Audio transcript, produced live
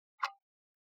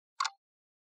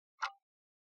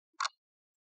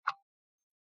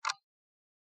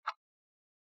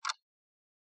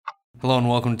Hello and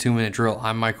welcome to 2 Minute Drill.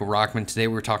 I'm Michael Rockman. Today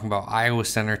we're talking about Iowa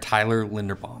center Tyler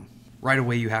Linderbaum. Right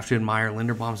away you have to admire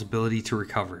Linderbaum's ability to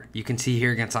recover. You can see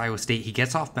here against Iowa State he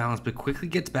gets off balance but quickly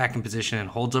gets back in position and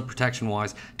holds up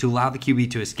protection-wise to allow the QB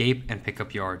to escape and pick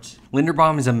up yards.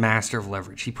 Linderbaum is a master of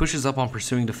leverage. He pushes up on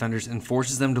pursuing defenders and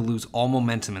forces them to lose all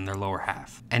momentum in their lower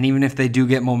half. And even if they do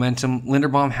get momentum,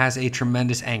 Linderbaum has a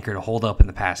tremendous anchor to hold up in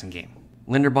the passing game.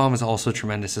 Linderbaum is also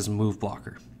tremendous as a move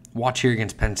blocker. Watch here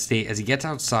against Penn State as he gets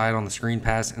outside on the screen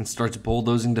pass and starts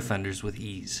bulldozing defenders with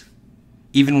ease.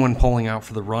 Even when pulling out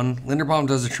for the run, Linderbaum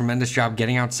does a tremendous job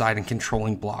getting outside and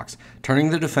controlling blocks, turning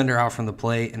the defender out from the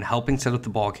play and helping set up the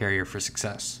ball carrier for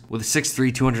success. With a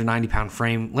 6'3", 290-pound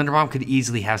frame, Linderbaum could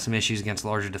easily have some issues against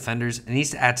larger defenders and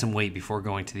needs to add some weight before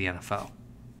going to the NFL.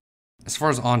 As far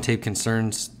as on-tape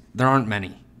concerns, there aren't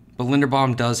many, but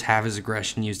Linderbaum does have his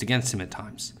aggression used against him at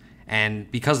times.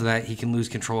 And because of that, he can lose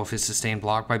control of his sustained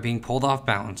block by being pulled off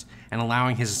balance and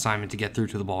allowing his assignment to get through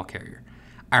to the ball carrier.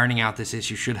 Ironing out this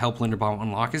issue should help Linderbaum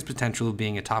unlock his potential of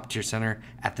being a top-tier center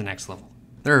at the next level.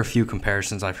 There are a few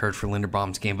comparisons I've heard for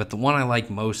Linderbaum's game, but the one I like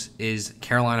most is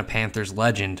Carolina Panthers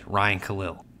legend Ryan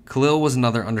Khalil. Khalil was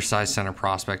another undersized center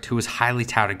prospect who was highly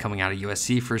touted coming out of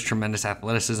USC for his tremendous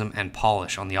athleticism and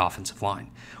polish on the offensive line.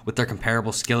 With their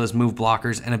comparable skill as move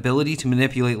blockers and ability to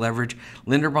manipulate leverage,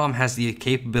 Linderbaum has the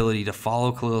capability to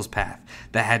follow Khalil's path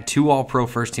that had 2 All-Pro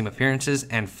first-team appearances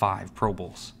and 5 Pro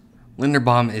Bowls.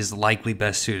 Linderbaum is likely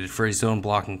best suited for a zone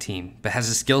blocking team, but has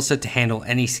a skill set to handle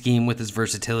any scheme with his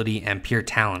versatility and pure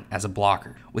talent as a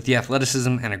blocker. With the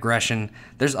athleticism and aggression,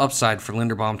 there's upside for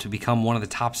Linderbaum to become one of the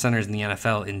top centers in the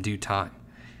NFL in due time.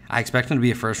 I expect him to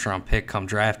be a first-round pick come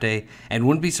draft day, and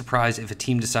wouldn't be surprised if a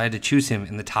team decided to choose him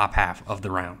in the top half of the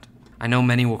round. I know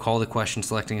many will call the question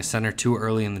selecting a center too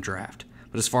early in the draft,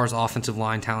 but as far as offensive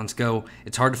line talents go,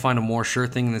 it's hard to find a more sure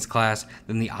thing in this class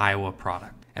than the Iowa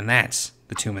product. And that's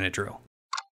the 2 Minute Drill.